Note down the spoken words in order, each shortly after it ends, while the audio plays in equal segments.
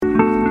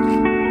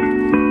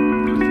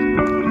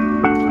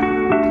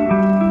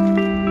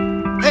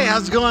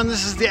How's it going?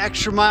 This is the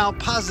Extra Mile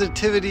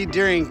Positivity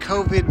during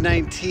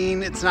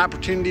COVID-19. It's an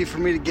opportunity for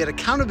me to get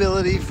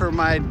accountability for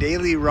my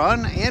daily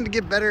run and to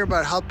get better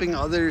about helping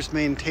others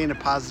maintain a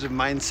positive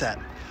mindset.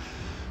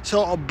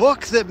 So a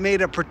book that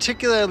made a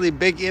particularly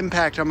big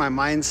impact on my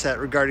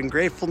mindset regarding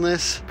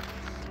gratefulness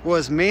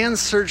was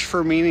Man's Search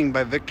for Meaning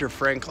by Viktor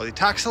Frankl. He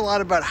talks a lot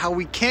about how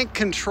we can't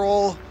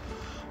control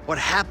what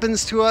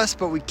happens to us,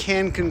 but we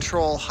can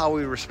control how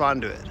we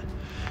respond to it.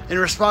 In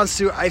response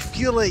to, I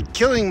feel like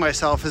killing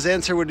myself, his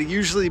answer would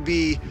usually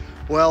be,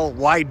 well,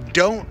 why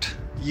don't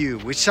you?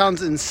 Which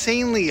sounds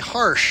insanely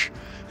harsh,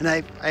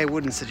 and I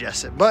wouldn't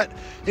suggest it. But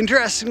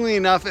interestingly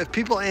enough, if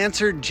people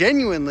answered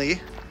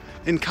genuinely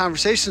in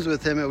conversations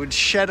with him, it would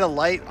shed a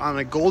light on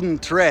a golden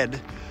thread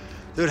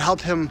that would help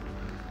him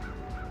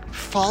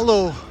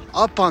follow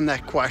up on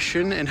that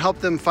question and help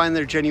them find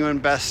their genuine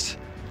best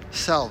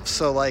selves.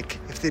 So like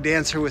if they'd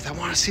answer with, I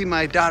want to see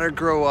my daughter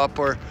grow up,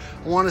 or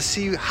I want to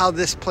see how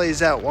this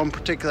plays out, one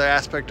particular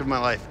aspect of my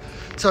life.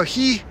 So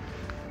he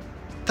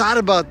thought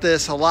about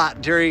this a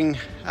lot during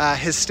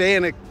his stay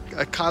in a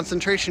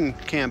concentration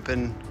camp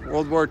in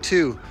World War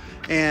II.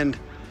 And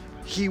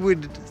he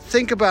would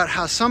think about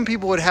how some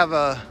people would have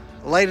a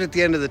light at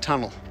the end of the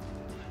tunnel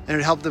and it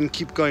would help them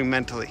keep going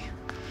mentally.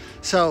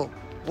 So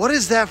what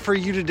is that for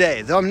you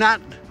today? Though I'm not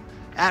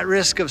at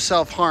risk of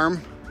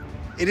self-harm,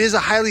 it is a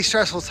highly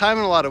stressful time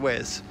in a lot of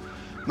ways.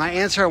 My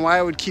answer on why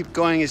I would keep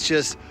going is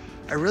just,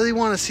 I really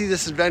want to see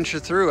this adventure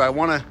through. I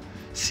want to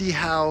see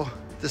how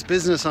this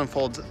business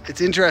unfolds.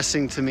 It's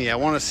interesting to me. I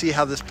want to see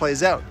how this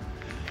plays out.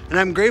 And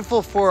I'm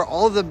grateful for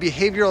all the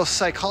behavioral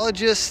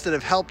psychologists that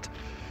have helped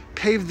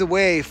pave the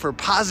way for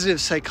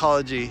positive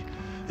psychology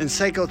and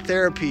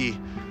psychotherapy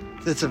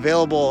that's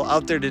available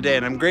out there today.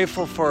 And I'm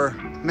grateful for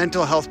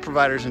mental health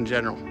providers in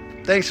general.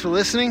 Thanks for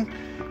listening.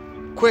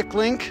 Quick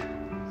link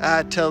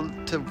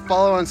to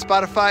follow on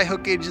Spotify,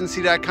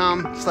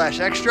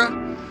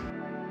 hookagency.com/extra.